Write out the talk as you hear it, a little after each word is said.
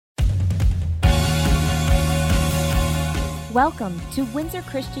Welcome to Windsor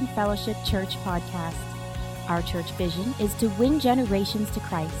Christian Fellowship Church Podcast. Our church vision is to win generations to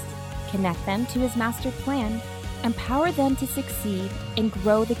Christ, connect them to His master plan, empower them to succeed, and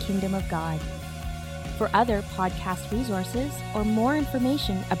grow the kingdom of God. For other podcast resources or more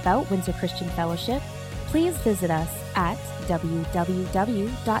information about Windsor Christian Fellowship, please visit us at www.wcf.ca.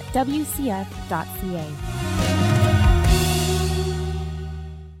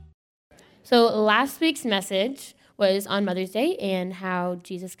 So last week's message was on Mother's Day and how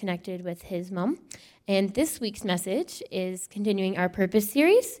Jesus connected with his mom. And this week's message is continuing our purpose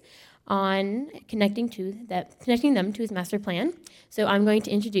series on connecting them to his master plan. So I'm going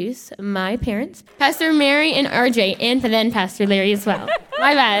to introduce my parents, Pastor Mary and RJ, and then Pastor Larry as well.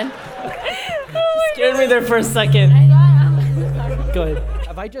 My bad. Scared me there for a second. Go ahead.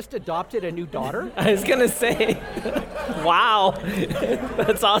 Have I just adopted a new daughter? I was going to say, wow.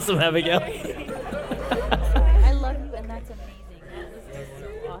 That's awesome, Abigail. I love you, and that's amazing. This is so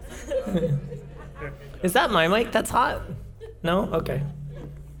awesome. Is that my mic? That's hot? No? Okay.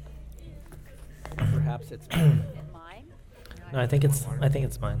 Perhaps it's And mine? No, I think it's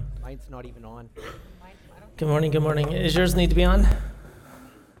mine. mine's not even on. Good morning, good morning. Does yours need to be on?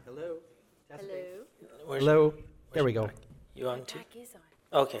 Hello. Hello? Hello. There we go. You on too? Jack is on.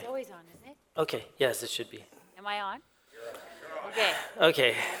 Okay. It's always on, isn't it? Okay. Yes, it should be. Am I on? Okay.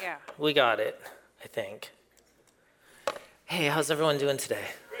 Okay. Yeah. We got it, I think. Hey, how's everyone doing today?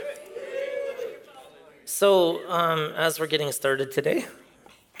 So, as we're getting started today,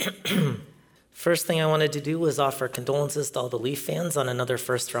 first thing I wanted to do was offer condolences to all the Leaf fans on another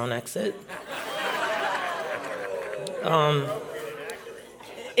first-round exit.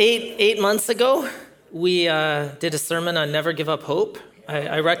 Eight months ago, we did a sermon on Never Give Up Hope.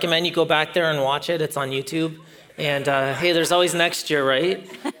 I recommend you go back there and watch it. It's on YouTube. And hey, there's always next year, right?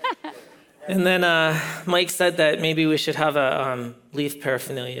 And then Mike said that maybe we should have a leaf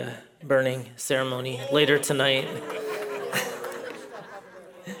paraphernalia burning ceremony later tonight.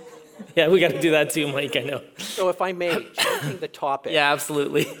 Yeah, we got to do that too, Mike, I know. So if I may, changing the topic. Yeah,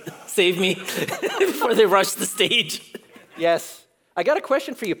 absolutely. Save me before they rush the stage. Yes. I got a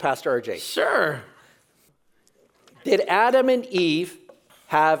question for you, Pastor RJ. Sure. Did Adam and Eve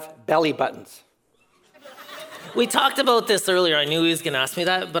have belly buttons? We talked about this earlier. I knew he was going to ask me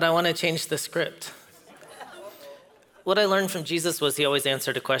that, but I want to change the script. What I learned from Jesus was he always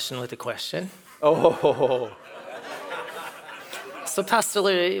answered a question with a question. Oh. So, Pastor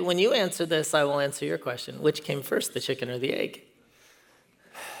Larry, when you answer this, I will answer your question. Which came first, the chicken or the egg?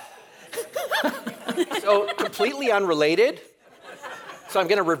 So completely unrelated. So I'm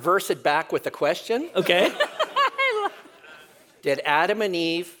going to reverse it back with a question. Okay. Did Adam and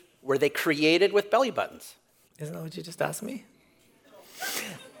Eve, were they created with belly buttons? Isn't that what you just asked me?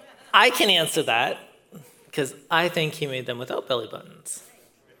 I can answer that because I think he made them without belly buttons.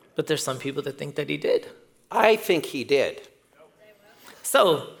 But there's some people that think that he did. I think he did.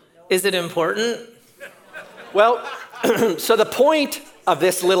 So, is it important? Well, so the point of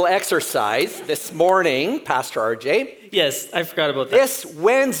this little exercise this morning, Pastor RJ, Yes, I forgot about that. this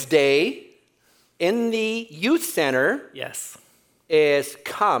Wednesday in the youth center Yes. is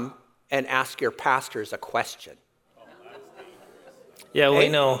come and ask your pastors a question. Yeah, we Hey?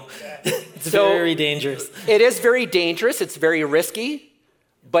 know. It's So- very dangerous. It is very dangerous, it's very risky,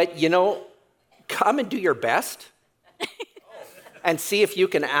 but come and do your best and see if you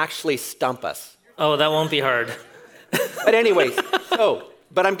can actually stump us. Oh, that won't be hard. But anyways,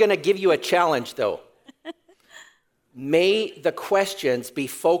 but I'm going to give you a challenge though. May the questions be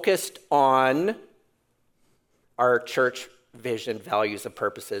focused on our church vision, values, and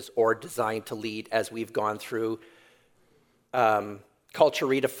purposes, or designed to lead as we've gone through culture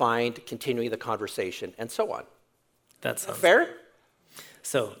redefined, continuing the conversation, and so on. That sounds Fair?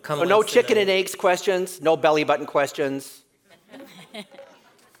 So, come So no Wednesday chicken night. and eggs questions, no belly button questions.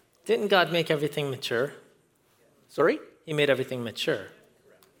 Didn't God make everything mature? Sorry? He made everything mature.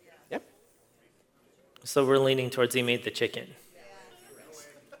 Yep. So we're leaning towards he made the chicken.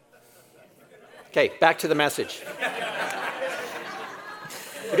 Okay, back to the message.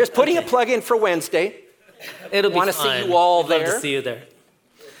 We're just putting a plug in for Wednesday. It'll be Wanna fun. see you all I'd love there. to see you there.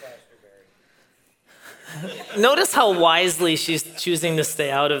 Notice how wisely she's choosing to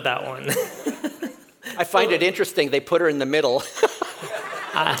stay out of that one. I find it interesting they put her in the middle.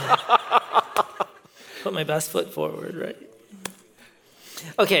 Put my best foot forward, right?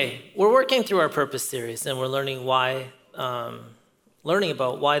 Okay, we're working through our purpose series, and we're learning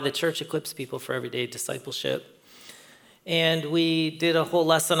about why the church equips people for everyday discipleship. And we did a whole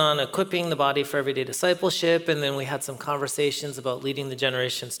lesson on equipping the body for everyday discipleship, and then we had some conversations about leading the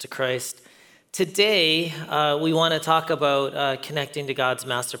generations to Christ. Today, we want to talk about connecting to God's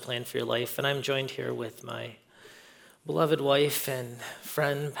master plan for your life. And I'm joined here with my beloved wife and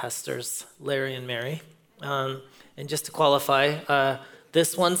friend, Pastors Larry and Mary. And just to qualify,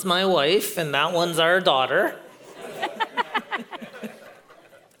 this one's my wife and that one's our daughter.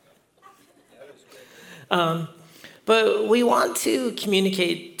 But we want to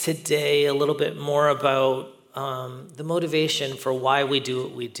communicate today a little bit more about the motivation for why we do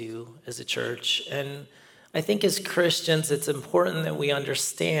what we do as a church. And I think as Christians, it's important that we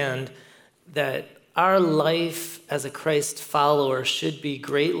understand that our life as a Christ follower should be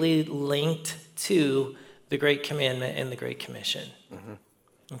greatly linked to the Great Commandment and the Great Commission.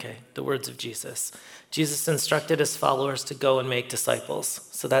 Okay, the words of Jesus. Jesus instructed his followers to go and make disciples.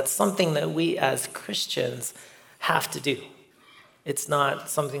 So that's something that we as Christians have to do. It's not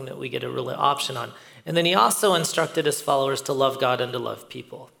something that we get a real option on. And then he also instructed his followers to love God and to love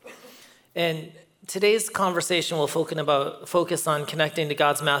people. And today's conversation will focus on connecting to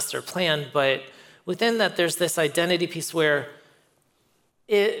God's master plan, but within that there's this identity piece where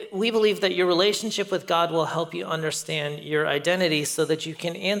we believe that your relationship with God will help you understand your identity so that you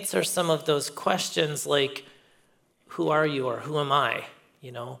can answer some of those questions like, who are you or who am I?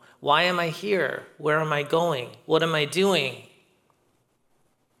 You know, why am I here? Where am I going? What am I doing?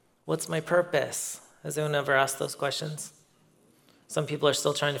 What's my purpose? Has anyone ever asked those questions? Some people are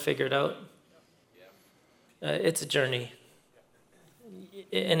still trying to figure it out. It's a journey.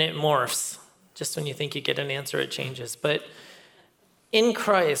 And it morphs. Just when you think you get an answer, it changes. But in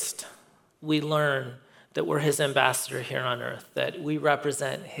Christ, we learn that we're his ambassador here on earth, that we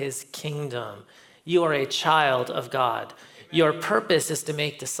represent his kingdom. You are a child of God. Your purpose is to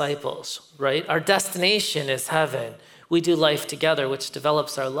make disciples, right? Our destination is heaven. We do life together, which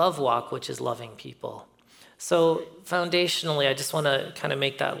develops our love walk, which is loving people. So foundationally, I just want to kind of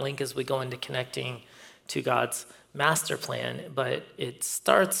make that link as we go into connecting to God's master plan, but it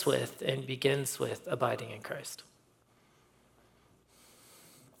starts with and begins with abiding in Christ.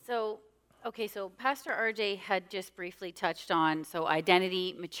 So Pastor RJ had just briefly touched on,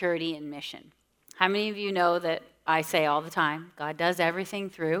 identity, maturity, and mission. How many of you know that I say all the time, God does everything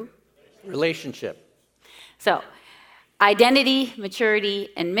through? Relationship. So, identity, maturity,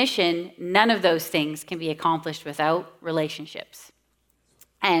 and mission, none of those things can be accomplished without relationships.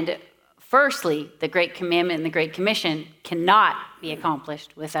 And firstly, the Great Commandment and the Great Commission cannot be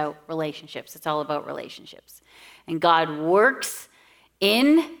accomplished without relationships. It's all about relationships. And God works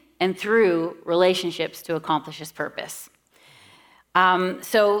in and through relationships to accomplish his purpose.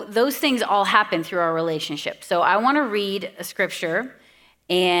 So those things all happen through our relationship. So I want to read a scripture,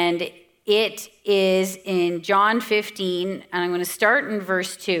 and it is in John 15, and I'm going to start in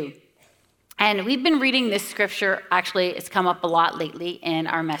verse 2. And we've been reading this scripture. Actually, it's come up a lot lately in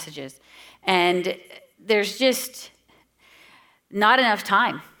our messages. And there's just not enough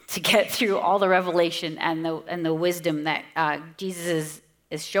time to get through all the revelation and the wisdom that Jesus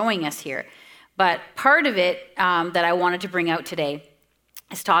is showing us here. But part of it that I wanted to bring out today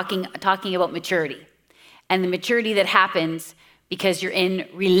is talking about maturity, and the maturity that happens because you're in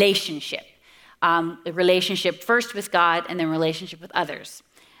relationship. The relationship first with God and then relationship with others.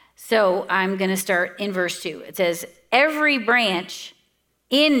 So I'm going to start in verse 2. It says, "Every branch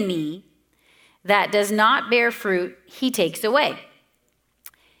in me that does not bear fruit, he takes away.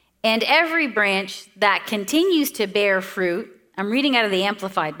 And every branch that continues to bear fruit," I'm reading out of the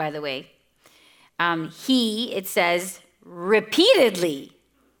Amplified, by the way. It says, repeatedly.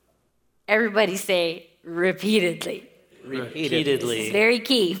 Everybody say, repeatedly. Repeatedly. It's very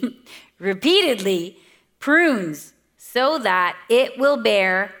key. Repeatedly prunes so that it will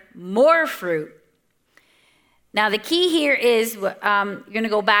bear more fruit. Now, the key here is you're going to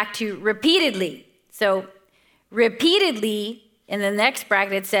go back to repeatedly. So, repeatedly, in the next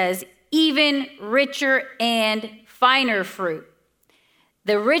bracket, it says, even richer and finer fruit.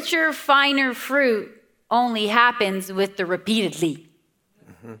 The richer, finer fruit only happens with the repeatedly.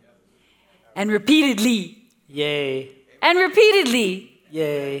 Mm-hmm. And repeatedly. Yay. And repeatedly.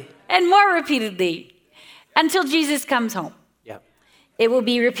 Yay. And more repeatedly. Until Jesus comes home. Yeah. It will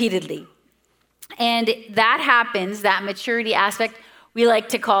be repeatedly. And that happens, that maturity aspect, we like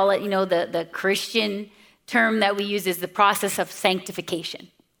to call it, the Christian term that we use is the process of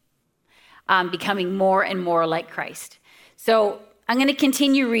sanctification. Becoming more and more like Christ. So I'm going to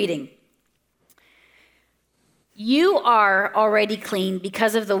continue reading. "You are already clean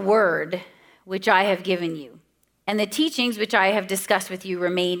because of the word which I have given you, and the teachings which I have discussed with you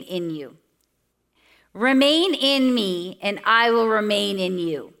remain in you. Remain in me, and I will remain in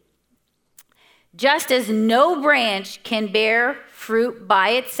you. Just as no branch can bear fruit by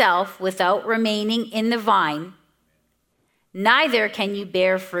itself without remaining in the vine, neither can you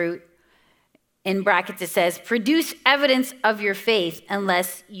bear fruit, in brackets it says, produce evidence of your faith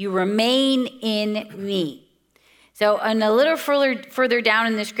unless you remain in me. So, and a little further down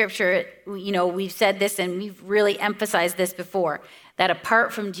in the scripture, we've said this and we've really emphasized this before, that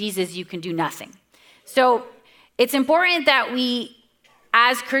apart from Jesus, you can do nothing. So it's important that we,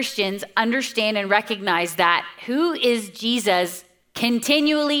 as Christians, understand and recognize that who is Jesus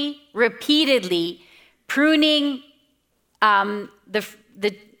continually, repeatedly pruning the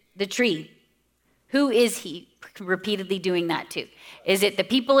tree? Who is he repeatedly doing that to? Is it the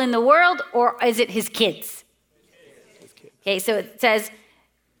people in the world or is it his kids? Okay, so it says,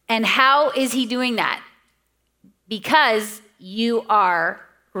 and how is he doing that? Because you are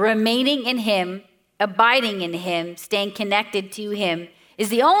remaining in him, abiding in him, staying connected to him is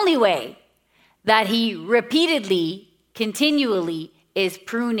the only way that he repeatedly, continually is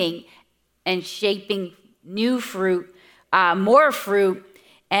pruning and shaping new fruit, more fruit,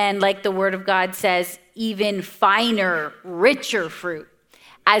 and like the word of God says, even finer, richer fruit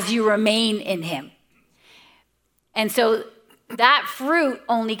as you remain in him. And so that fruit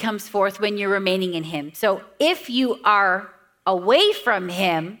only comes forth when you're remaining in him. So if you are away from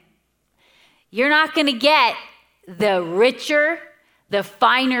him, you're not going to get the richer, the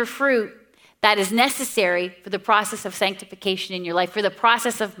finer fruit that is necessary for the process of sanctification in your life, for the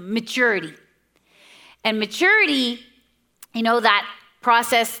process of maturity. And maturity, that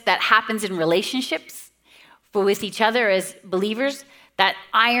process that happens in relationships with each other as believers, that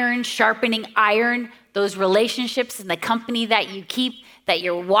iron sharpening iron, those relationships and the company that you keep, that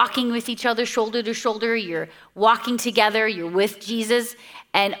you're walking with each other shoulder to shoulder, you're walking together, you're with Jesus,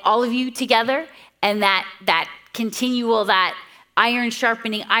 and all of you together, and that continual, that iron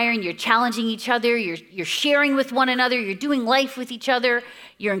sharpening iron, you're challenging each other, you're sharing with one another, you're doing life with each other,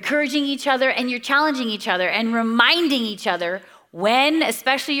 you're encouraging each other, and you're challenging each other and reminding each other when,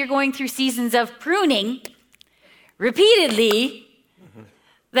 especially you're going through seasons of pruning, repeatedly,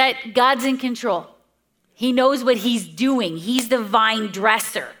 that God's in control. He knows what he's doing. He's the vine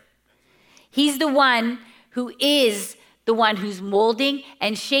dresser. He's the one who is the one who's molding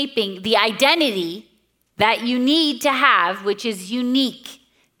and shaping the identity that you need to have, which is unique,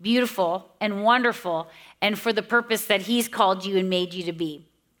 beautiful, and wonderful, and for the purpose that he's called you and made you to be.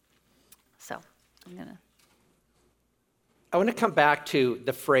 So I want to come back to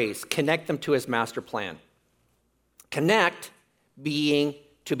the phrase, connect them to his master plan. Connect being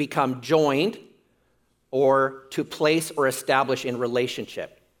to become joined or to place or establish in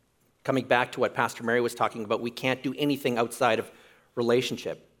relationship. Coming back to what Pastor Mary was talking about, we can't do anything outside of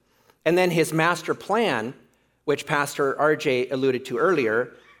relationship. And then his master plan, which Pastor RJ alluded to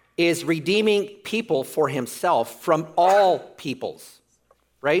earlier, is redeeming people for himself from all peoples,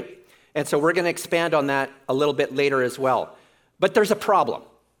 right? And so we're going to expand on that a little bit later as well. But there's a problem.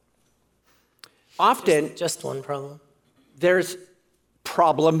 Often, Just one problem. there's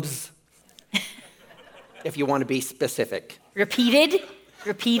problems, if you want to be specific. Repeated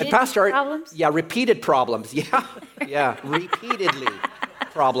Pastor, problems? Yeah, repeated problems. Yeah, repeatedly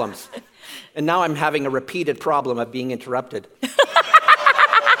problems. And now I'm having a repeated problem of being interrupted.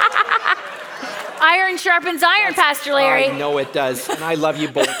 Iron sharpens iron, Pastor Larry. I know it does, and I love you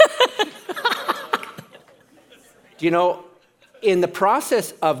both. Do you know, in the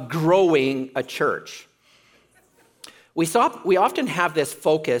process of growing a church, we often have this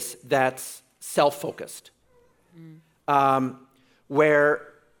focus that's self-focused, where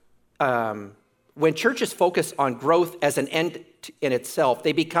when churches focus on growth as an end in itself,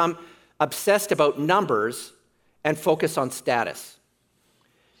 they become obsessed about numbers and focus on status.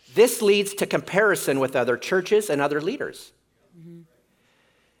 This leads to comparison with other churches and other leaders. Mm-hmm.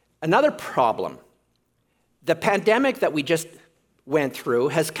 Another problem, the pandemic that we just went through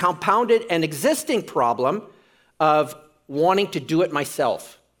has compounded an existing problem of wanting to do it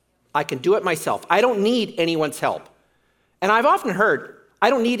myself. I can do it myself. I don't need anyone's help. And I've often heard, I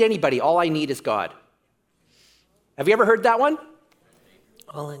don't need anybody. All I need is God. Have you ever heard that one?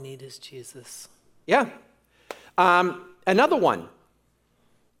 All I need is Jesus. Yeah. Another one.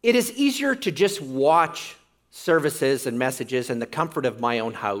 It is easier to just watch services and messages in the comfort of my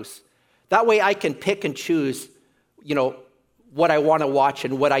own house. That way I can pick and choose, what I want to watch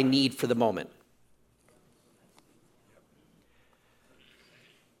and what I need for the moment.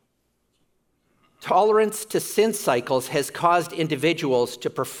 Tolerance to sin cycles has caused individuals to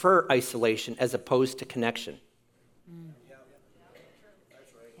prefer isolation as opposed to connection.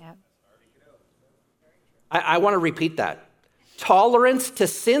 I want to repeat that. Tolerance to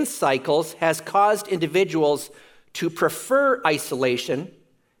sin cycles has caused individuals to prefer isolation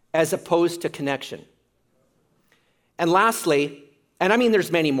as opposed to connection. And lastly, and I mean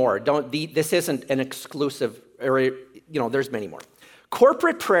there's many more. This isn't an exclusive, there's many more.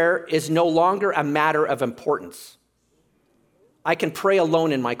 Corporate prayer is no longer a matter of importance. I can pray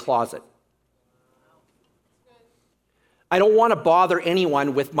alone in my closet. I don't want to bother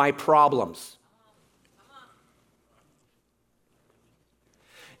anyone with my problems.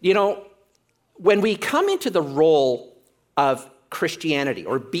 When we come into the role of Christianity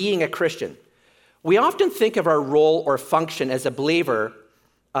or being a Christian, we often think of our role or function as a believer.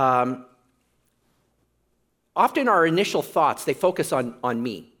 Often our initial thoughts, they focus on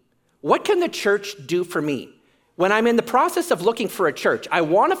me. What can the church do for me? When I'm in the process of looking for a church, I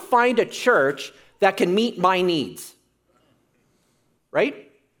want to find a church that can meet my needs.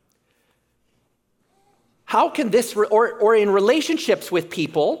 Right? How can this, or in relationships with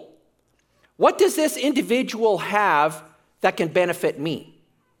people, what does this individual have that can benefit me?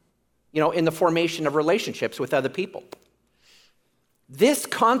 In the formation of relationships with other people. This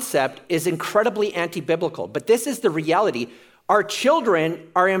concept is incredibly anti-biblical, but this is the reality. Our children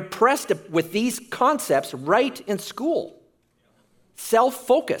are impressed with these concepts right in school.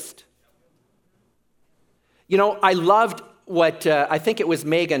 Self-focused. I loved what, I think it was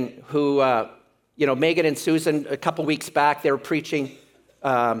Megan who, Megan and Susan, a couple weeks back, they were preaching,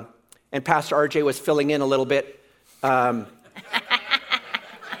 and Pastor RJ was filling in a little bit.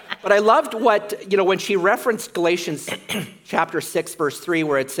 But I loved what, when she referenced Galatians chapter 6, verse 3,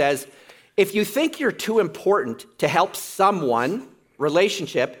 where it says, if you think you're too important to help someone,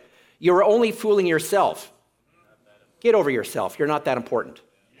 relationship, you're only fooling yourself. Get over yourself. You're not that important.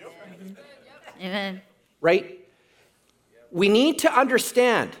 Amen. Right? We need to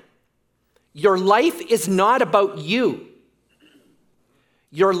understand your life is not about you.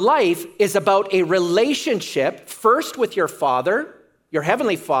 Your life is about a relationship, first with your Father, your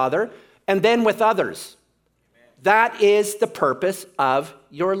Heavenly Father, and then with others. That is the purpose of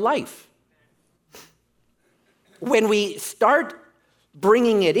your life. When we start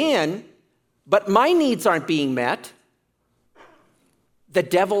bringing it in, but my needs aren't being met, the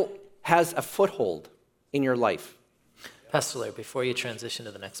devil has a foothold in your life. Pastor Larry, before you transition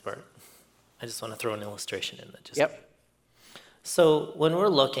to the next part, I just want to throw an illustration in that. Yep. So when we're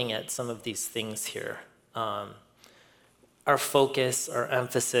looking at some of these things here, our focus, our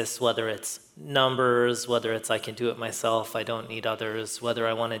emphasis, whether it's numbers, whether it's I can do it myself, I don't need others, whether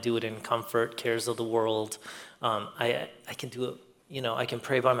I want to do it in comfort, cares of the world, I can do it, I can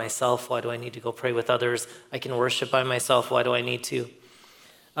pray by myself, why do I need to go pray with others? I can worship by myself, why do I need to?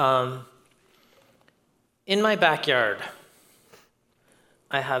 In my backyard,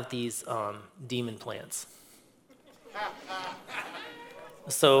 I have these demon plants.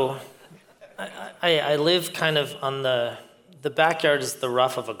 So I live kind of on the backyard is the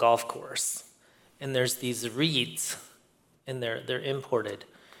rough of a golf course, and there's these reeds, and they're imported.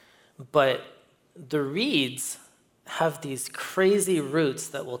 But the reeds have these crazy roots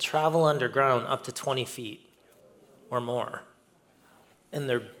that will travel underground up to 20 feet or more. And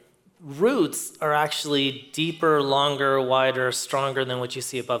their roots are actually deeper, longer, wider, stronger than what you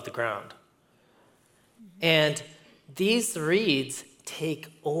see above the ground. And these reeds take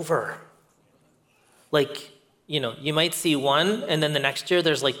over. Like, you might see one, and then the next year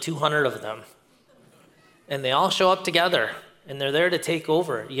there's like 200 of them. And they all show up together, and they're there to take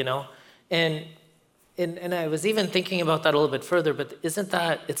over, And I was even thinking about that a little bit further, but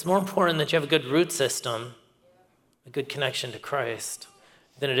it's more important that you have a good root system, a good connection to Christ,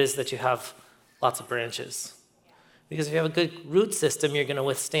 than it is that you have lots of branches. Because if you have a good root system, you're going to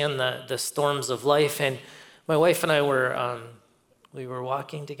withstand the storms of life. And my wife and I we were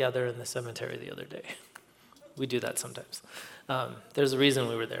walking together in the cemetery the other day. We do that sometimes. There's a reason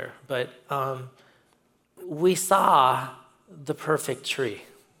we were there. But we saw the perfect tree.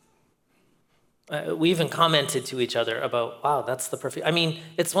 We even commented to each other about, wow, that's the perfect...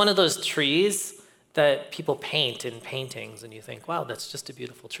 it's one of those trees that people paint in paintings, and you think, wow, that's just a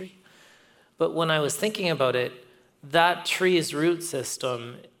beautiful tree. But when I was thinking about it, that tree's root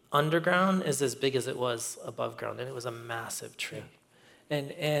system underground is as big as it was above ground, and it was a massive tree.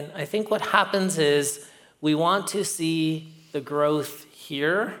 And I think what happens is we want to see the growth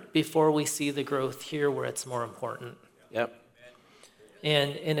here before we see the growth here where it's more important. Yep.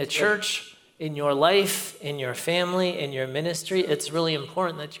 And in a church, in your life, in your family, in your ministry, it's really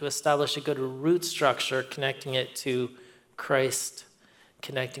important that you establish a good root structure, connecting it to Christ,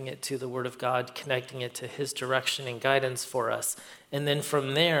 connecting it to the Word of God, connecting it to His direction and guidance for us. And then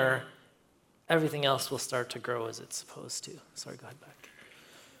from there, everything else will start to grow as it's supposed to. Sorry, go ahead back.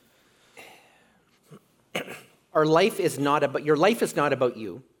 Your life is not about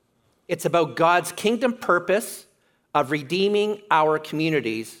you. It's about God's kingdom purpose of redeeming our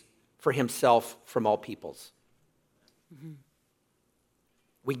communities for himself from all peoples. Mm-hmm.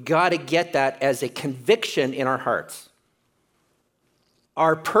 We got to get that as a conviction in our hearts.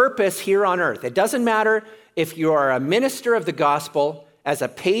 Our purpose here on earth, it doesn't matter if you are a minister of the gospel as a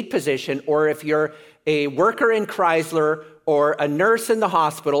paid position, or if you're a worker in Chrysler, or a nurse in the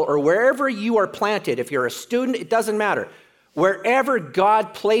hospital, or wherever you are planted, if you're a student, it doesn't matter. Wherever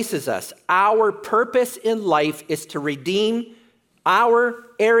God places us, our purpose in life is to redeem our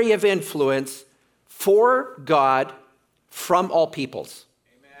area of influence for God from all peoples.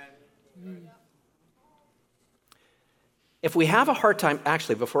 Amen. If we have a hard time,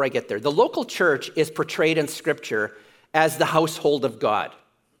 actually, before I get there, the local church is portrayed in Scripture as the household of God.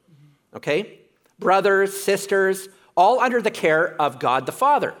 Okay? Brothers, sisters, all under the care of God the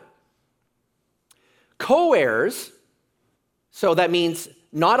Father. Co-heirs, so that means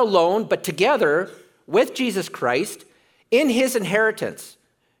not alone, but together with Jesus Christ in his inheritance,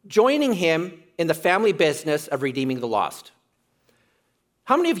 joining him in the family business of redeeming the lost.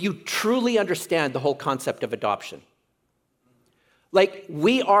 How many of you truly understand the whole concept of adoption? Like,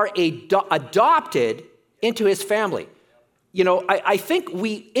 we are adopted into his family. You know, I think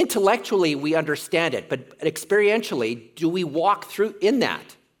intellectually we understand it, but experientially, do we walk through in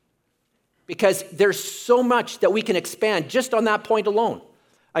that? Because there's so much that we can expand just on that point alone.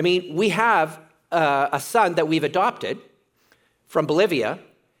 I mean, we have a son that we've adopted from Bolivia,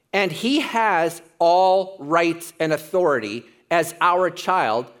 and he has all rights and authority as our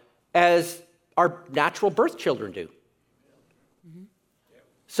child, as our natural birth children do. Mm-hmm.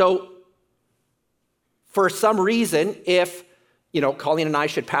 So, for some reason, if, Colleen and I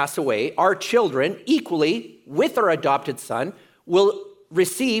should pass away, our children, equally with our adopted son, will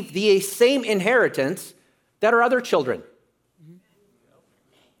receive the same inheritance that our other children. Mm-hmm.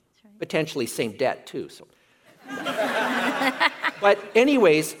 Right. Potentially same debt, too. So. But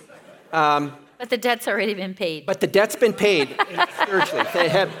anyways... but the debt's already been paid. But the debt's been paid spiritually.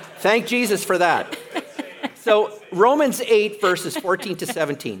 Thank Jesus for that. So Romans 8, verses 14 to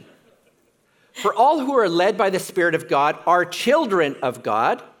 17. For all who are led by the Spirit of God are children of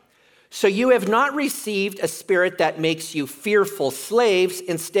God. So you have not received a spirit that makes you fearful slaves.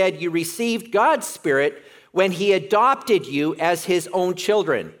 Instead, you received God's Spirit when he adopted you as his own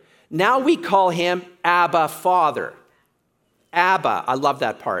children. Now we call him Abba, Father. Abba, I love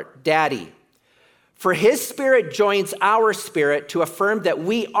that part. Daddy. For his Spirit joins our spirit to affirm that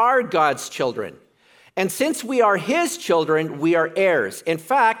we are God's children. And since we are his children, we are heirs. In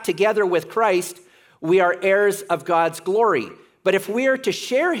fact, together with Christ, we are heirs of God's glory. But if we are to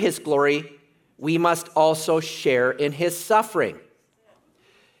share his glory, we must also share in his suffering.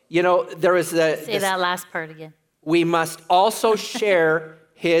 There is Say that last part again. We must also share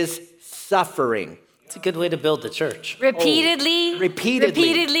his suffering. It's a good way to build the church. Repeatedly.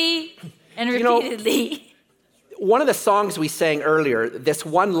 And repeatedly. One of the songs we sang earlier, this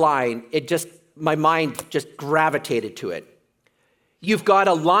one line, my mind just gravitated to it. You've got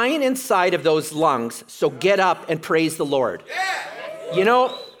a lion inside of those lungs, so get up and praise the Lord. Yeah.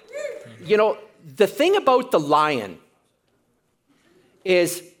 The thing about the lion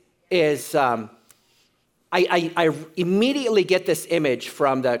is I immediately get this image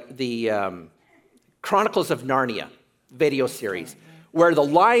from the Chronicles of Narnia video series, where the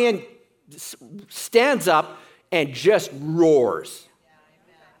lion stands up and just roars.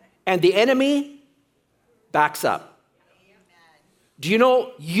 And the enemy backs up. Do you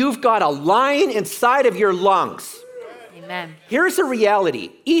know you've got a lion inside of your lungs? Amen. Here's the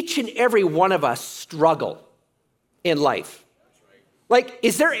reality. Each and every one of us struggle in life. Like,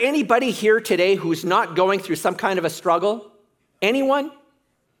 is there anybody here today who's not going through some kind of a struggle? Anyone?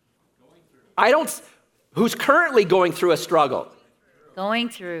 Who's currently going through a struggle? Going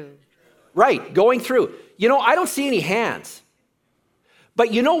through. Right, going through. I don't see any hands.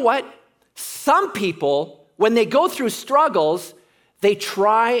 But you know what? Some people, when they go through struggles, they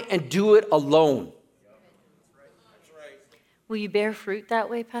try and do it alone. Will you bear fruit that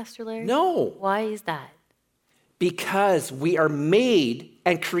way, Pastor Larry? No. Why is that? Because we are made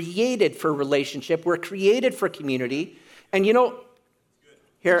and created for relationship. We're created for community. And here...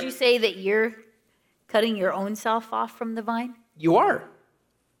 Did you say that you're cutting your own self off from the vine? You are.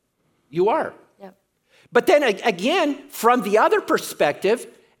 Yep. But then again, from the other perspective,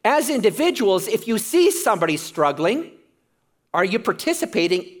 as individuals, if you see somebody struggling, are you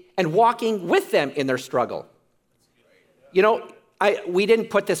participating and walking with them in their struggle? we didn't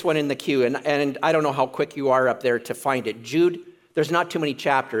put this one in the queue, and I don't know how quick you are up there to find it. Jude, there's not too many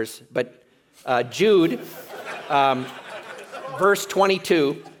chapters, but Jude, verse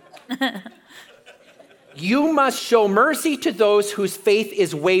 22. You must show mercy to those whose faith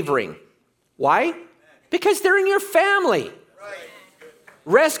is wavering. Why? Because they're in your family.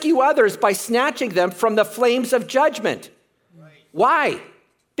 Rescue others by snatching them from the flames of judgment. Why?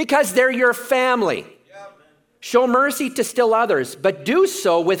 Because they're your family. Show mercy to still others, but do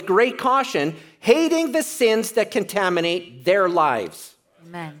so with great caution, hating the sins that contaminate their lives.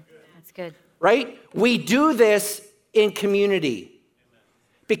 Amen. That's good. Right? We do this in community.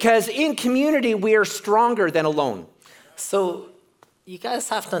 Because in community, we are stronger than alone. So you guys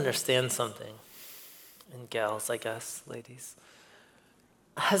have to understand something. And gals, I guess, ladies.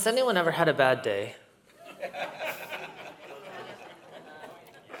 Has anyone ever had a bad day?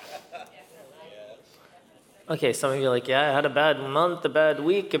 Okay, some of you are like, yeah, I had a bad month, a bad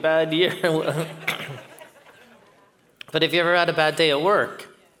week, a bad year. But have you ever had a bad day at work?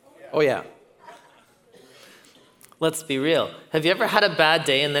 Oh, yeah. Let's be real. Have you ever had a bad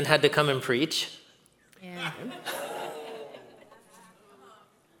day and then had to come and preach? Yeah.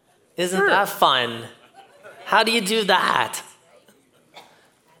 Isn't that fun? How do you do that?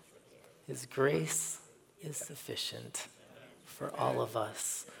 His grace is sufficient for all of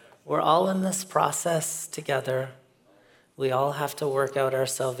us. We're all in this process together. We all have to work out our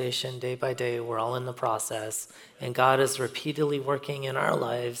salvation day by day. We're all in the process. And God is repeatedly working in our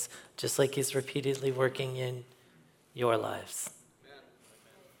lives, just like he's repeatedly working in your lives.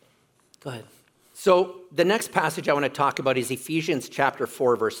 Go ahead. So the next passage I want to talk about is Ephesians chapter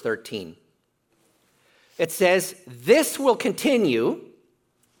 4, verse 13. It says, this will continue.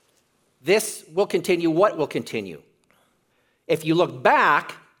 This will continue. What will continue? If you look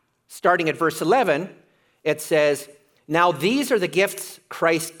back, starting at verse 11, it says, now these are the gifts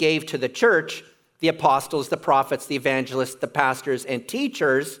Christ gave to the church, the apostles, the prophets, the evangelists, the pastors, and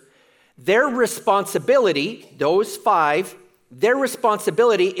teachers. Their responsibility, those five, their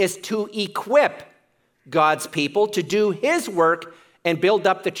responsibility is to equip God's people to do his work and build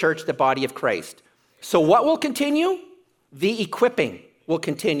up the church, the body of Christ. So what will continue? The equipping will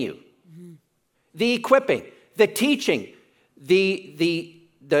continue. Mm-hmm. The equipping, the teaching, the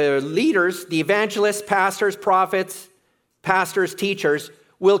leaders, the evangelists, pastors, prophets, pastors, teachers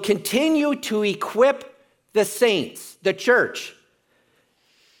will continue to equip the saints, the church.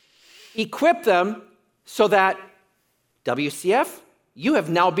 Equip them so that, WCF, you have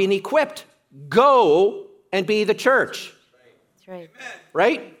now been equipped. Go and be the church. That's right.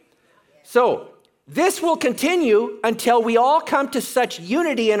 Right? So, this will continue until we all come to such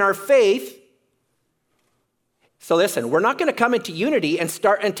unity in our faith. So listen, we're not going to come into unity and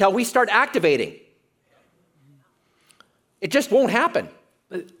start until we start activating. It just won't happen.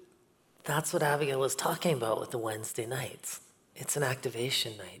 But that's what Abigail was talking about with the Wednesday nights. It's an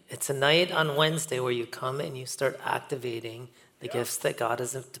activation night. It's a night on Wednesday where you come and you start activating the gifts that God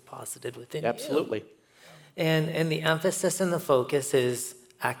has deposited within you. Absolutely. And the emphasis and the focus is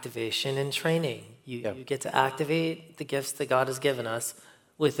activation and training. You get to activate the gifts that God has given us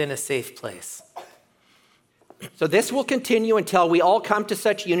within a safe place. So this will continue until we all come to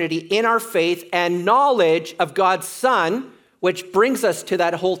such unity in our faith and knowledge of God's Son, which brings us to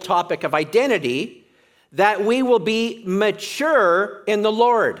that whole topic of identity, that we will be mature in the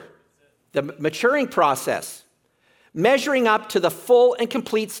Lord. The maturing process, measuring up to the full and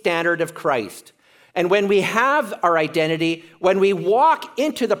complete standard of Christ. And when we have our identity, when we walk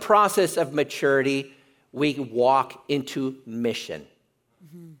into the process of maturity, we walk into mission.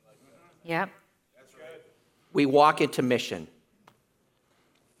 Mm-hmm. Yep. We walk into mission.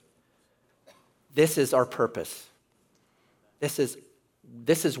 This is our purpose. This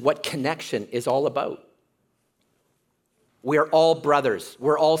is what connection is all about. We're all brothers.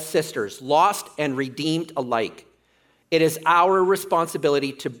 We're all sisters, lost and redeemed alike. It is our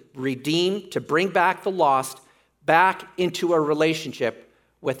responsibility to redeem, to bring back the lost back into a relationship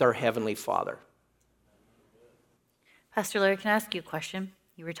with our Heavenly Father. Pastor Larry, can I ask you a question?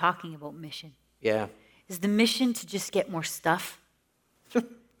 You were talking about mission. Yeah. Is the mission to just get more stuff?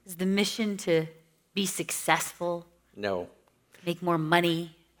 Is the mission to be successful? No. Make more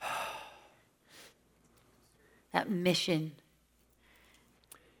money? That mission.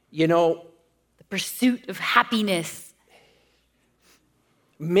 You know, the pursuit of happiness.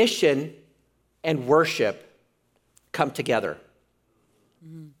 Mission and worship come together.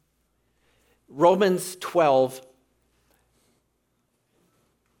 Mm-hmm. Romans 12,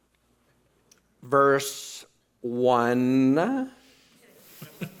 verse 1,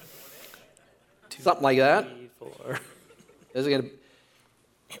 something like that.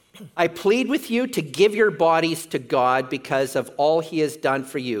 I plead with you to give your bodies to God because of all he has done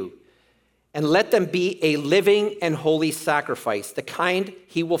for you, and let them be a living and holy sacrifice, the kind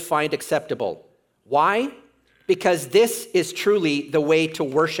he will find acceptable. Why? Because this is truly the way to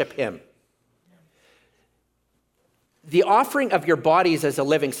worship him. The offering of your bodies as a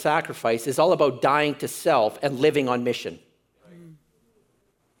living sacrifice is all about dying to self and living on mission.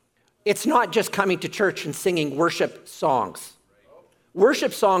 It's not just coming to church and singing worship songs.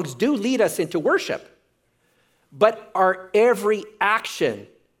 Worship songs do lead us into worship, but our every action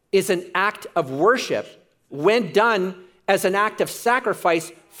is an act of worship when done as an act of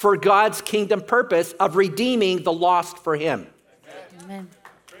sacrifice for God's kingdom purpose of redeeming the lost for him. Amen.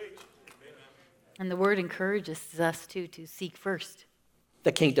 And the word encourages us to seek first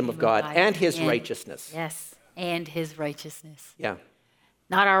The kingdom of God and his righteousness. Yes, and his righteousness. Yeah.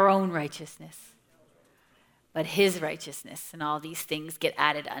 Not our own righteousness, but his righteousness, and all these things get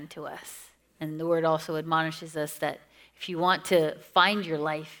added unto us. And the word also admonishes us that if you want to find your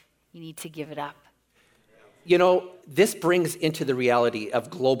life, you need to give it up. You know, this brings into the reality of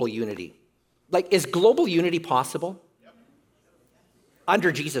global unity. Like, is global unity possible? Yep.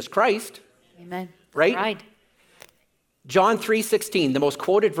 Under Jesus Christ. Amen. Right? Right. John 3:16, the most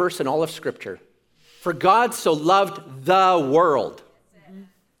quoted verse in all of Scripture. For God so loved the world. Mm-hmm.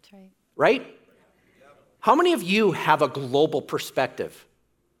 That's right. Right? How many of you have a global perspective?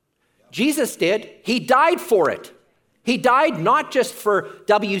 Jesus did. He died for it. He died not just for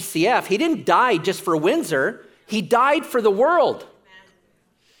WCF. He didn't die just for Windsor. He died for the world.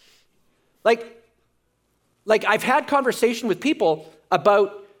 Like I've had conversation with people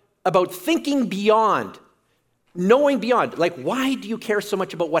about thinking beyond, knowing beyond. Like, why do you care so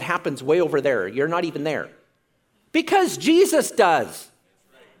much about what happens way over there? You're not even there. Because Jesus does.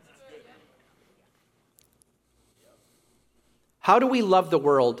 How do we love the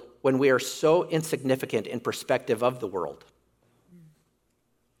world when we are so insignificant in perspective of the world?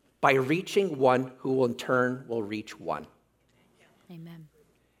 By reaching one who will in turn will reach one. Amen.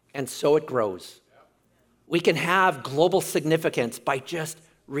 And so it grows. We can have global significance by just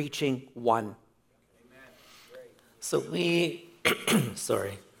reaching one. So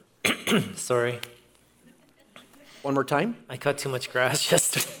sorry. One more time. I cut too much grass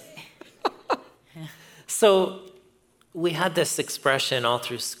yesterday. So we had this expression all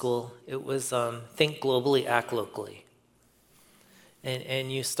through school. It was think globally, act locally.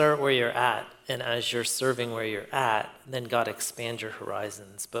 And you start where you're at, and as you're serving where you're at, then God expands your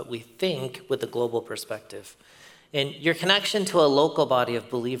horizons. But we think with a global perspective. And your connection to a local body of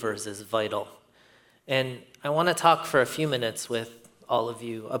believers is vital. And I want to talk for a few minutes with all of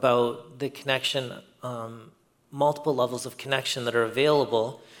you about the connection, multiple levels of connection that are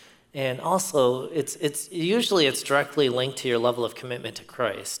available. And also, it's usually directly linked to your level of commitment to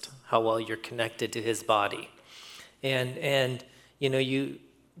Christ, how well you're connected to his body. And you know,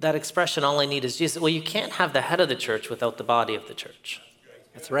 that expression, all I need is Jesus. Well, you can't have the head of the church without the body of the church.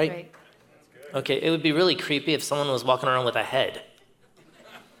 That's right. Okay, it would be really creepy if someone was walking around with a head.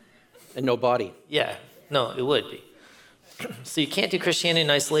 And no body. Yeah, no, it would be. So you can't do Christianity in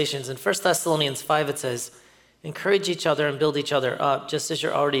isolations. In 1 Thessalonians 5, it says, encourage each other and build each other up, just as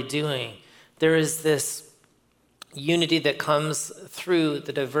you're already doing. There is this unity that comes through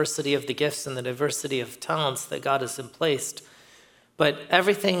the diversity of the gifts and the diversity of talents that God has placed. But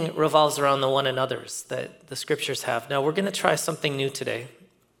everything revolves around the one another's that the scriptures have. Now, we're going to try something new today.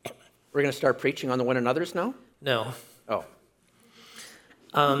 We're going to start preaching on the one another's now? No. Oh.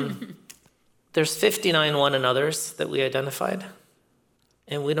 There's 59 one another's that we identified,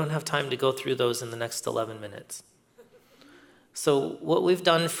 and we don't have time to go through those in the next 11 minutes. So what we've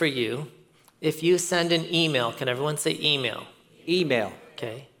done for you, if you send an email, can everyone say email? Email.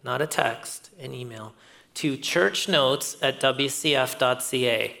 Okay, not a text, an email, to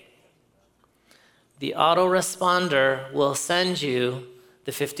churchnotes@wcf.ca. The autoresponder will send you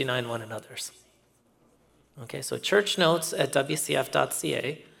the 59 one another's. Okay, so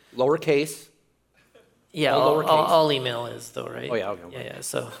churchnotes@wcf.ca. Lowercase. Yeah, all email is though, right? Oh, yeah, okay. Yeah,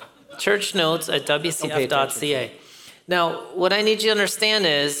 so churchnotes@wcf.ca. Now, what I need you to understand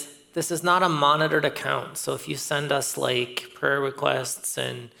is this is not a monitored account. So if you send us like prayer requests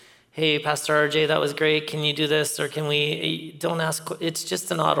and, hey, Pastor RJ, that was great. Can you do this? Or can we, don't ask, it's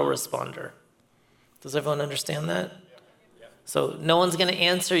just an autoresponder. Does everyone understand that? So no one's going to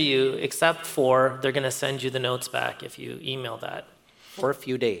answer you except for they're going to send you the notes back if you email that. For a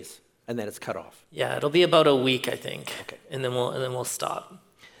few days, and then it's cut off. Yeah, it'll be about a week, I think. Okay. And then we'll stop.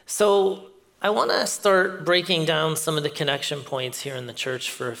 So I want to start breaking down some of the connection points here in the church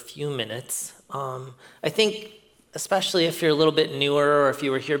for a few minutes. I think especially if you're a little bit newer, or if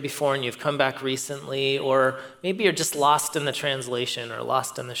you were here before and you've come back recently, or maybe you're just lost in the translation or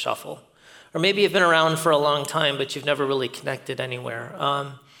lost in the shuffle. Or maybe you've been around for a long time, but you've never really connected anywhere.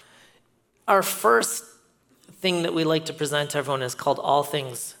 Our first thing that we like to present to everyone is called All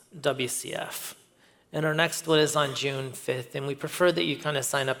Things WCF. And our next one is on June 5th. And we prefer that you kind of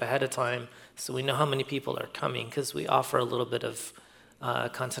sign up ahead of time so we know how many people are coming, because we offer a little bit of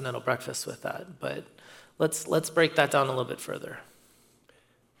continental breakfast with that. But let's break that down a little bit further.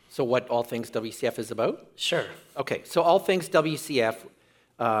 So what All Things WCF is about? Sure. Okay, so All Things WCF,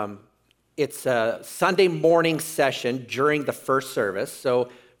 it's a Sunday morning session during the first service. So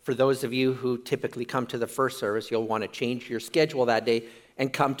for those of you who typically come to the first service, you'll want to change your schedule that day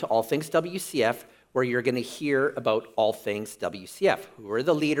and come to All Things WCF, where you're going to hear about All Things WCF, who are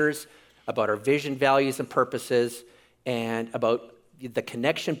the leaders, about our vision, values, and purposes, and about the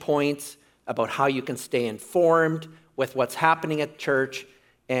connection points, about how you can stay informed with what's happening at church,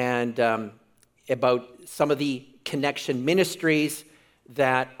 and about some of the connection ministries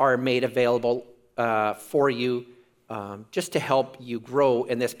that are made available for you, just to help you grow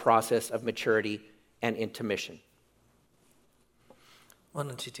in this process of maturity and into mission. Why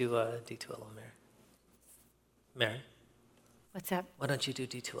don't you do D2LO, Mary? Mary? What's up? Why don't you do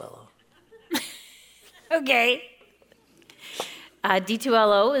D2LO? Okay.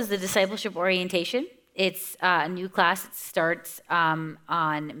 D2LO is the discipleship orientation. It's a new class. It starts on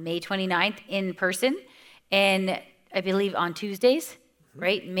May 29th in person, and I believe on Tuesdays,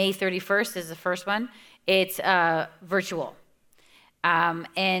 right? May 31st is the first one. It's virtual.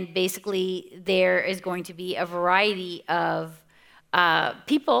 And basically, there is going to be a variety of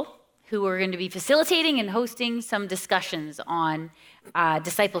people who are going to be facilitating and hosting some discussions on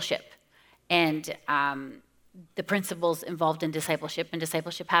discipleship and the principles involved in discipleship. And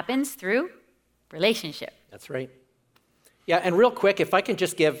discipleship happens through relationship. That's right. Yeah, and real quick, if I can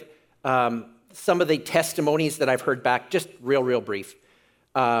just give some of the testimonies that I've heard back, just real brief.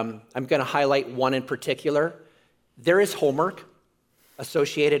 I'm going to highlight one in particular. There is homework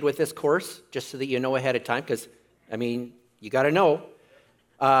associated with this course, just so that you know ahead of time, because, I mean, you got to know.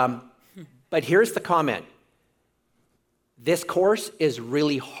 But here's the comment. This course is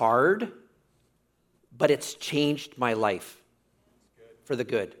really hard, but it's changed my life for the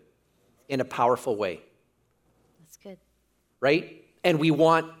good in a powerful way. That's good. Right? And we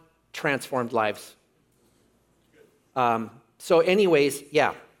want transformed lives. So anyways,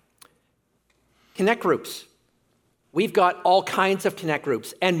 yeah. Connect groups. We've got all kinds of connect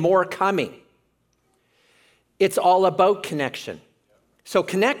groups and more coming. It's all about connection. So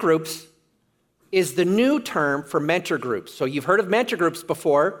connect groups is the new term for mentor groups. So you've heard of mentor groups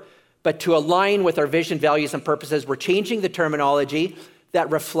before, but to align with our vision, values, and purposes, we're changing the terminology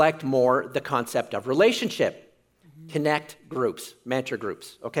that reflect more the concept of relationship. Connect groups, mentor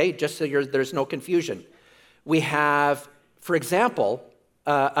groups, okay? Just so there's no confusion. We have, for example,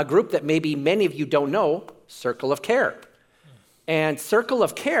 a group that maybe many of you don't know, Circle of Care. And Circle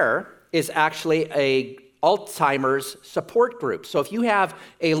of Care is actually a Alzheimer's support group. So if you have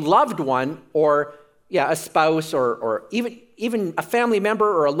a loved one or a spouse or even a family member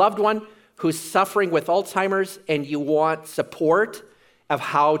or a loved one who's suffering with Alzheimer's and you want support of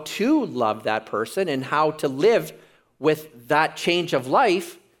how to love that person and how to live with that change of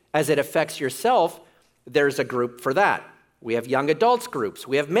life as it affects yourself, there's a group for that. We have young adults groups,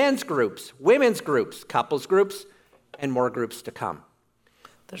 we have men's groups, women's groups, couples groups, and more groups to come.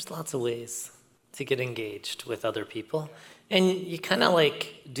 There's lots of ways to get engaged with other people. And you kind of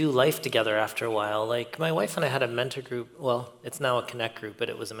like do life together after a while. Like my wife and I had a mentor group. Well, it's now a connect group, but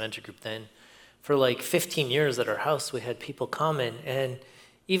it was a mentor group then. For like 15 years at our house, we had people come in. And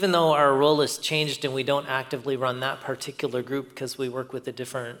even though our role has changed and we don't actively run that particular group because we work with a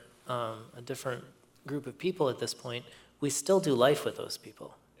different group of people at this point, we still do life with those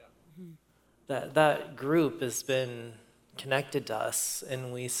people. Yeah. That group has been connected to us,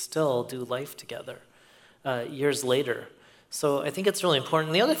 and we still do life together years later. So I think it's really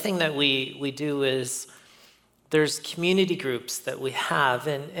important. The other thing that we do is there's community groups that we have,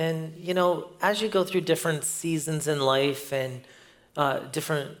 and you know, as you go through different seasons in life and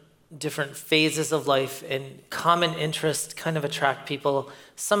different phases of life, and common interests kind of attract people.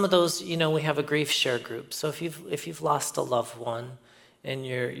 Some of those, you know, we have a grief share group. So if you've lost a loved one and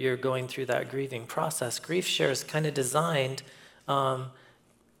you're going through that grieving process, grief share is kind of designed.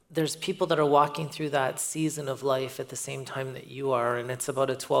 There's people that are walking through that season of life at the same time that you are, and it's about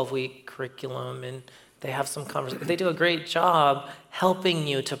a 12-week curriculum, and they have some conversation. They do a great job helping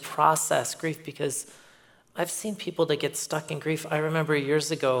you to process grief, because I've seen people that get stuck in grief. I remember years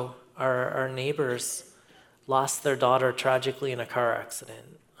ago, our neighbors, lost their daughter tragically in a car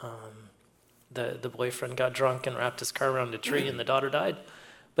accident. The boyfriend got drunk and wrapped his car around a tree, and the daughter died.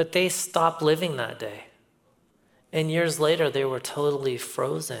 But they stopped living that day. And years later, they were totally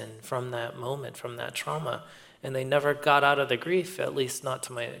frozen from that moment, from that trauma. And they never got out of the grief, at least not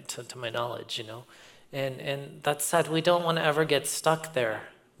to my knowledge, you know. And that's sad. We don't want to ever get stuck there.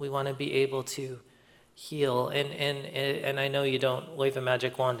 We want to be able to heal. And I know you don't wave a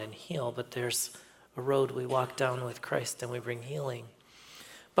magic wand and heal, but there's a road we walk down with Christ and we bring healing.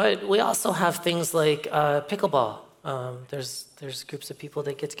 But we also have things like pickleball. There's groups of people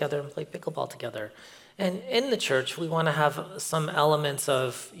that get together and play pickleball together. And in the church, we want to have some elements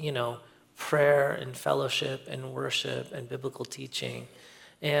of, you know, prayer and fellowship and worship and biblical teaching.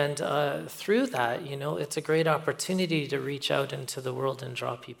 And through that, you know, it's a great opportunity to reach out into the world and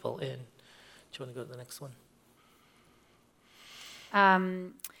draw people in. Do you want to go to the next one?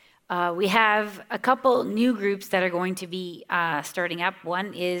 We have a couple new groups that are going to be starting up.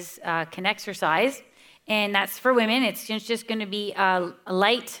 One is Connexercise, and that's for women. It's just going to be a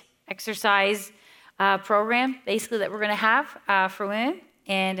light exercise program, basically, that we're going to have for women.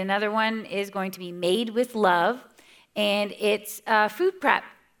 And another one is going to be Made with Love, and it's food prep.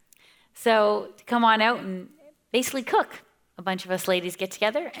 So to come on out and basically cook. A bunch of us ladies get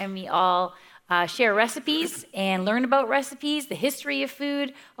together, and we all share recipes and learn about recipes, the history of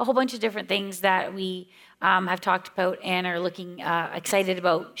food, a whole bunch of different things that we have talked about and are looking excited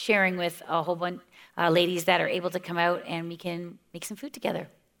about sharing with a whole bunch ladies that are able to come out, and we can make some food together.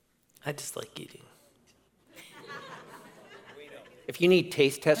 I just like eating. If you need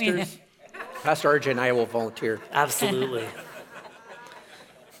taste testers, Pastor RJ and I will volunteer. Absolutely.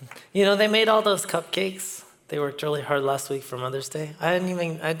 You know, they made all those cupcakes. They worked really hard last week for Mother's Day. I didn't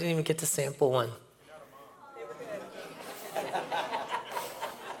even get to sample one.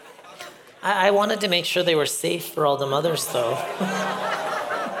 I wanted to make sure they were safe for all the mothers, though.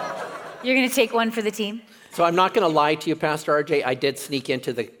 You're going to take one for the team? So I'm not going to lie to you, Pastor RJ. I did sneak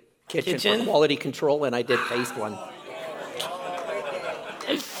into the kitchen for quality control, and I did taste one.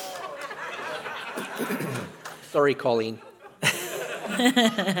 Sorry, Colleen.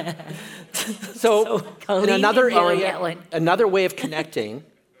 So Colleen, another area, another way of connecting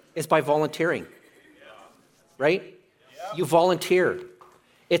is by volunteering, right? You volunteer.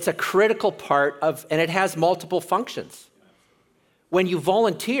 It's a critical part of, and it has multiple functions. When you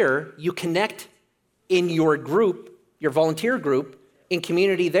volunteer, you connect in your group, your volunteer group, in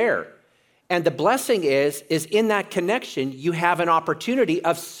community there. And the blessing is in that connection, you have an opportunity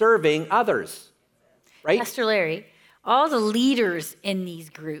of serving others, right? Pastor Larry, all the leaders in these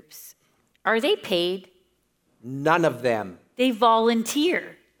groups, are they paid? None of them. They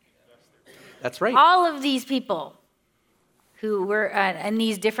volunteer. That's right. All of these people who were in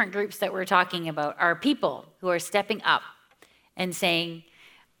these different groups that we're talking about are people who are stepping up and saying,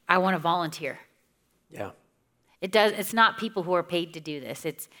 I want to volunteer. Yeah. It's not people who are paid to do this.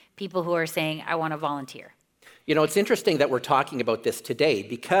 It's people who are saying, I want to volunteer. You know, it's interesting that we're talking about this today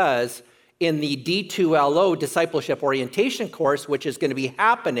because in the D2LO discipleship orientation course, which is going to be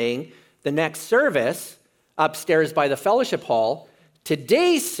happening the next service upstairs by the fellowship hall,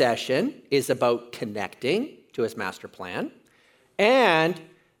 today's session is about connecting to his master plan. And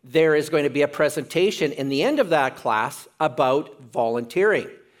there is going to be a presentation in the end of that class about volunteering.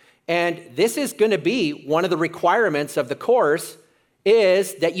 And this is going to be one of the requirements of the course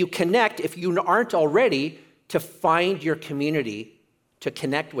is that you connect, if you aren't already, to find your community, to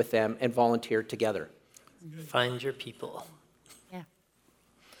connect with them and volunteer together. Find your people. Yeah.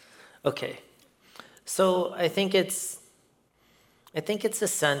 Okay. So I think it's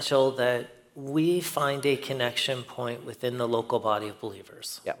essential that we find a connection point within the local body of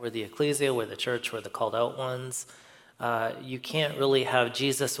believers. Yeah. We're the ecclesia, we're the church, we're the called out ones. You can't really have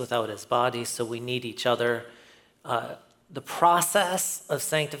Jesus without his body, so we need each other. The process of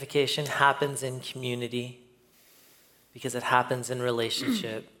sanctification happens in community because it happens in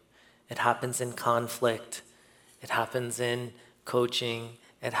relationship. It happens in conflict. It happens in coaching.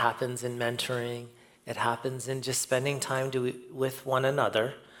 It happens in mentoring. It happens in just spending time with one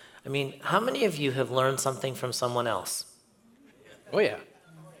another. I mean, how many of you have learned something from someone else? Oh, yeah.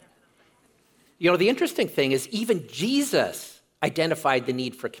 You know, the interesting thing is even Jesus identified the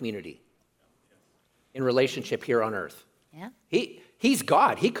need for community in relationship here on earth. Yeah. He's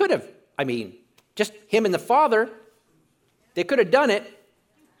God. He could have, just him and the Father, they could have done it,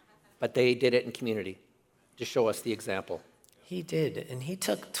 but they did it in community to show us the example. He did, and he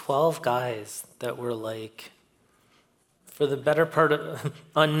took 12 guys that were like, for the better part of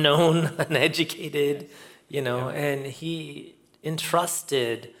unknown, uneducated, and he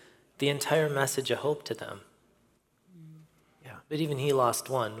entrusted the entire message of hope to them. But even he lost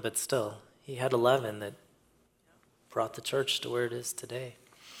one, but still, he had 11 that brought the church to where it is today.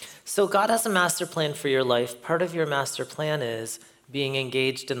 So God has a master plan for your life. Part of your master plan is being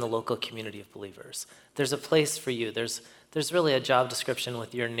engaged in the local community of believers. There's a place for you. There's really a job description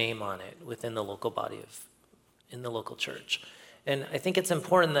with your name on it within the local in the local church. And I think it's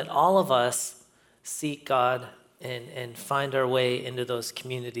important that all of us seek God and find our way into those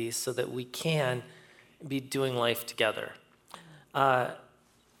communities so that we can be doing life together.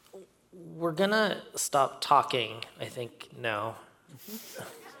 We're gonna stop talking, I think, now.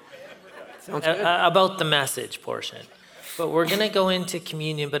 Sounds good. About the message portion. But we're going to go into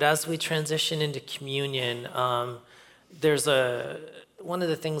communion. But as we transition into communion, there's one of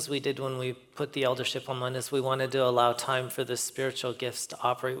the things we did when we put the eldership online is we wanted to allow time for the spiritual gifts to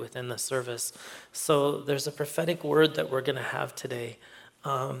operate within the service. So there's a prophetic word that we're going to have today.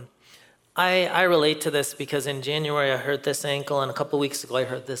 I relate to this because in January I hurt this ankle, and a couple weeks ago I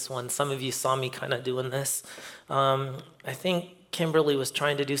hurt this one. Some of you saw me kind of doing this. I think Kimberly was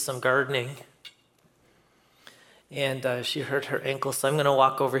trying to do some gardening, and she hurt her ankle, so I'm going to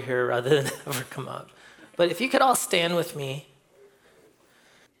walk over here rather than have her come up. But if you could all stand with me.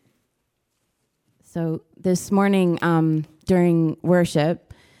 So this morning during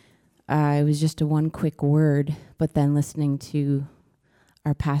worship, it was just one quick word, but then listening to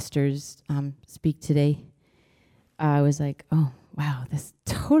our pastors speak today, I was like, oh, wow, this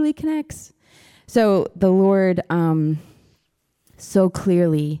totally connects. So the Lord so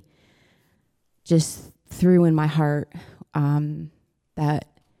clearly just threw in my heart that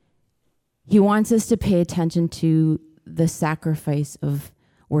he wants us to pay attention to the sacrifice of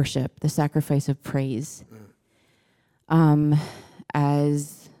worship, the sacrifice of praise.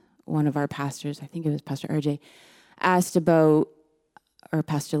 As one of our pastors, I think it was Pastor RJ, asked about, or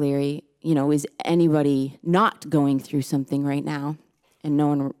Pastor Larry, is anybody not going through something right now? And no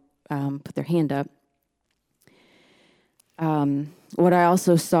one put their hand up. What I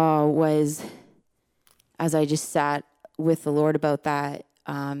also saw was, as I just sat with the Lord about that,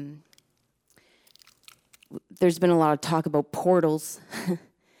 there's been a lot of talk about portals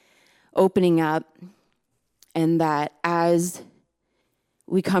opening up, and that as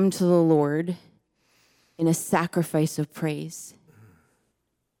we come to the Lord in a sacrifice of praise,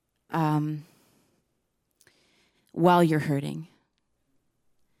 while you're hurting,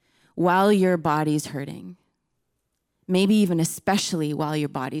 while your body's hurting, maybe even especially while your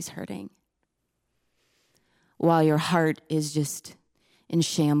body's hurting, while your heart is just in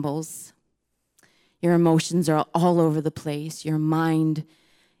shambles, your emotions are all over the place, your mind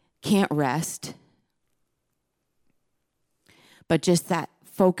can't rest, but just that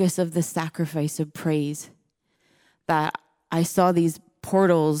focus of the sacrifice of praise, that I saw these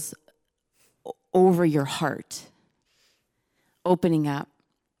portals over your heart opening up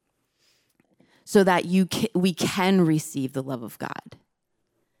so that we can receive the love of God.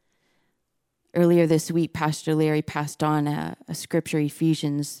 Earlier this week, Pastor Larry passed on a scripture,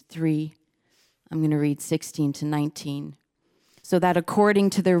 Ephesians 3. I'm going to read 16 to 19. So that according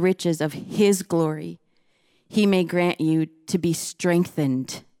to the riches of his glory, he may grant you to be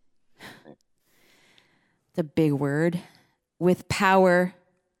strengthened. It's a big word. With power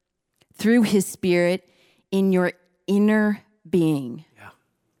through his Spirit in your inner being. Yeah.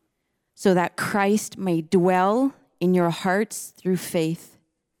 So that Christ may dwell in your hearts through faith,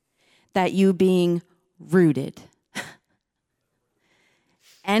 that you being rooted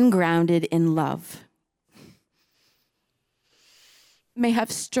and grounded in love may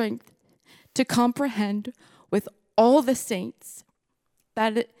have strength to comprehend with all the saints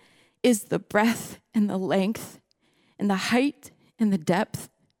that it is the breadth and the length and the height and the depth,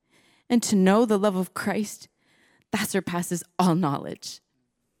 and to know the love of Christ that surpasses all knowledge.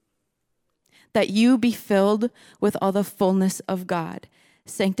 That you be filled with all the fullness of God.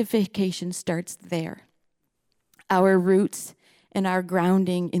 Sanctification starts there. Our roots and our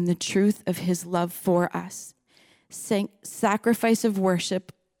grounding in the truth of his love for us. Sacrifice of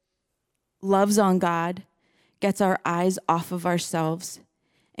worship loves on God, gets our eyes off of ourselves,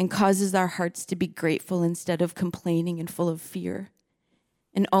 and causes our hearts to be grateful instead of complaining and full of fear.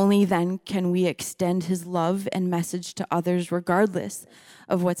 And only then can we extend his love and message to others regardless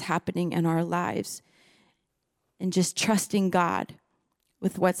of what's happening in our lives. And just trusting God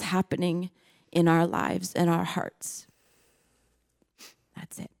with what's happening in our lives and our hearts.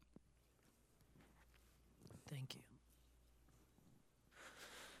 That's it. Thank you.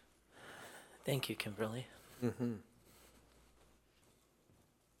 Thank you, Kimberly. Mm-hmm.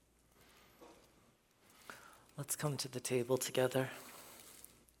 Let's come to the table together.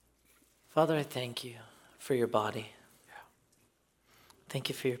 Father, I thank you for your body. Thank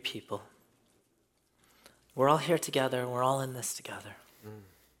you for your people. We're all here together. We're all in this together.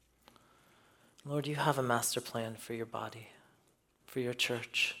 Lord, you have a master plan for your body, for your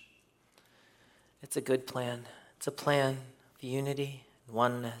church. It's a good plan. It's a plan of unity and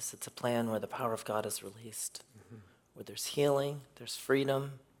oneness. It's a plan where the power of God is released, where there's healing, there's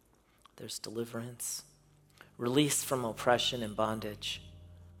freedom, there's deliverance, release from oppression and bondage.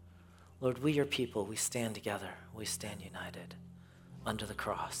 Lord, we, your people, we stand together. We stand united under the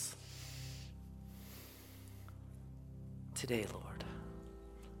cross. Today, Lord,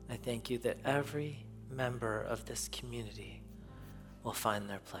 I thank you that every member of this community will find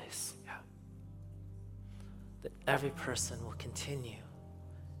their place. That every person will continue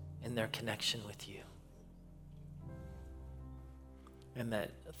in their connection with you. And that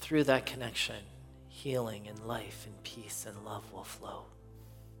through that connection, healing and life and peace and love will flow.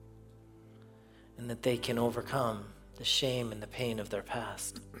 And that they can overcome the shame and the pain of their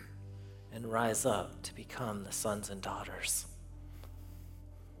past and rise up to become the sons and daughters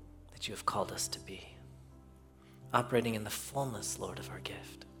that you have called us to be, operating in the fullness, Lord, of our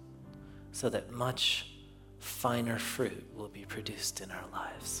gift, so that much finer fruit will be produced in our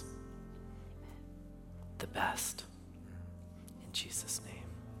lives. The best. In Jesus' name.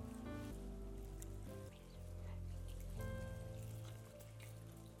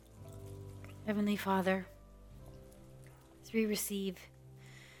 Heavenly Father, as we receive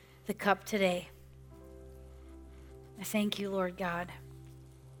the cup today, I thank you, Lord God,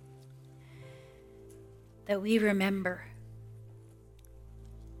 that we remember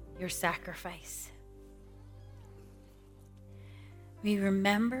your sacrifice. We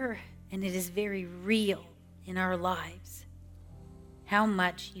remember, and it is very real in our lives, how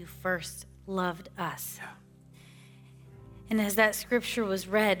much you first loved us. And as that scripture was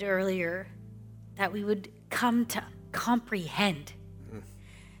read earlier, that we would come to comprehend,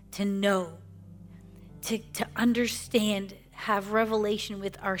 to know, to understand, have revelation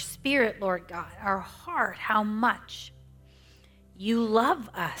with our spirit, Lord God, our heart, how much you love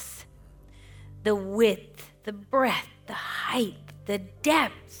us. The width, the breadth, the height, the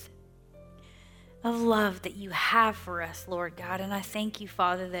depth of love that you have for us, Lord God. And I thank you,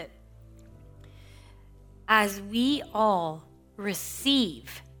 Father, that as we all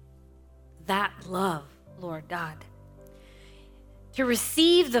receive that love, Lord God, to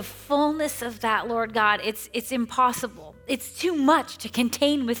receive the fullness of that, Lord God, it's impossible. It's too much to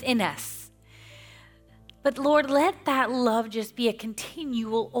contain within us. But Lord, let that love just be a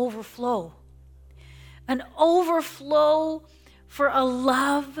continual overflow. An overflow for a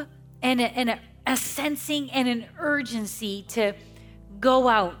love and a sensing and an urgency to go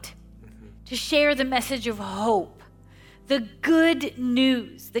out, to share the message of hope, the good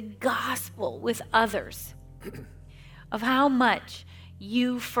news, the gospel with others of how much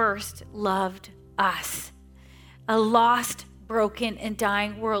you first loved us. A lost, broken, and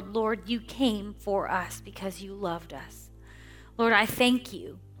dying world. Lord, you came for us because you loved us. Lord, I thank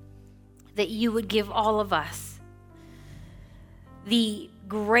you that you would give all of us the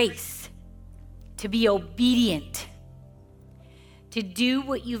grace to be obedient, to do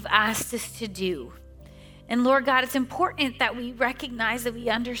what you've asked us to do. And Lord God, it's important that we recognize, that we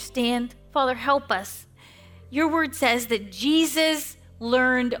understand. Father, help us. Your word says that Jesus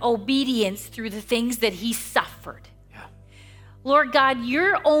learned obedience through the things that he suffered. Yeah. Lord God,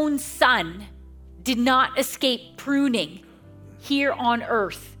 your own son did not escape pruning here on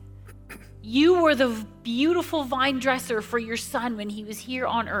earth. You were the beautiful vine dresser for your son when he was here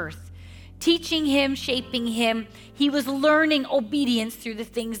on earth, teaching him, shaping him. He was learning obedience through the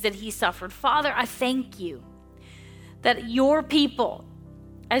things that he suffered. Father, I thank you that your people,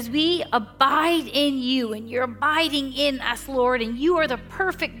 as we abide in you and you're abiding in us, Lord, and you are the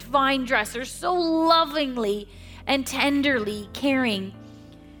perfect vine dresser, so lovingly and tenderly caring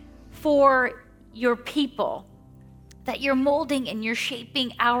for your people, that you're molding and you're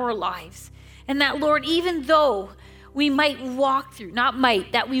shaping our lives. And that, Lord, even though we might walk through, not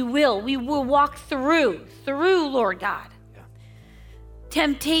might, that we will walk through, Lord God,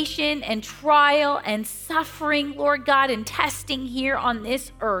 temptation and trial and suffering, Lord God, and testing here on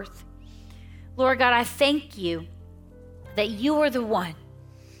this earth. Lord God, I thank you that you are the one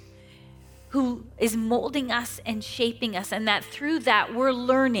who is molding us and shaping us, and that through that we're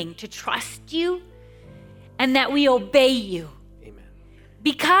learning to trust you and that we obey you. Amen.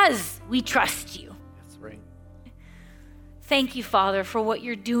 Because we trust you. That's right. Thank you, Father, for what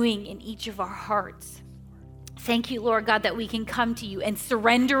you're doing in each of our hearts. Thank you, Lord God, that we can come to you and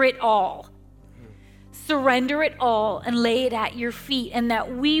surrender it all. Surrender it all and lay it at your feet, and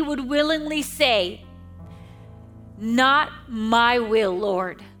that we would willingly say, Not my will,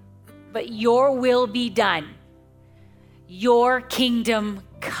 Lord, but your will be done. Your kingdom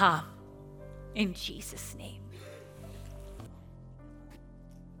come. In Jesus' name.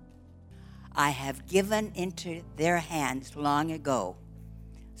 I have given into their hands long ago.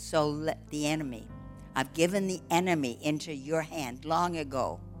 So let the enemy, I've given the enemy into your hand long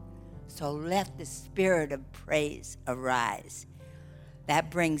ago. So let the spirit of praise arise. That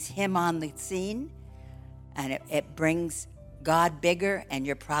brings him on the scene, and it brings God bigger and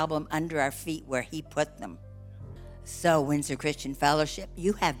your problem under our feet where he put them. So, Windsor Christian Fellowship,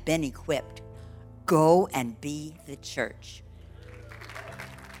 you have been equipped. Go and be the church.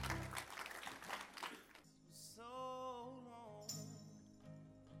 So long,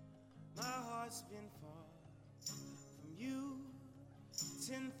 my heart's been far from you,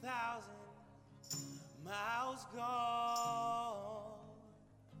 10,000 miles gone.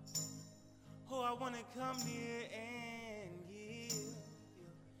 Oh, I want to come near and give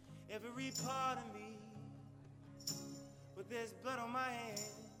every part of me, but there's blood on my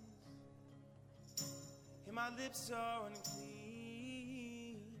hands, and my lips are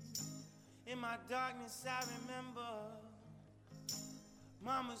unclean. In my darkness I remember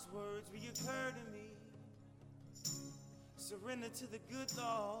Mama's words reoccur to me. Surrender to the good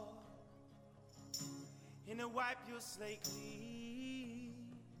Lord, and to wipe your slate clean.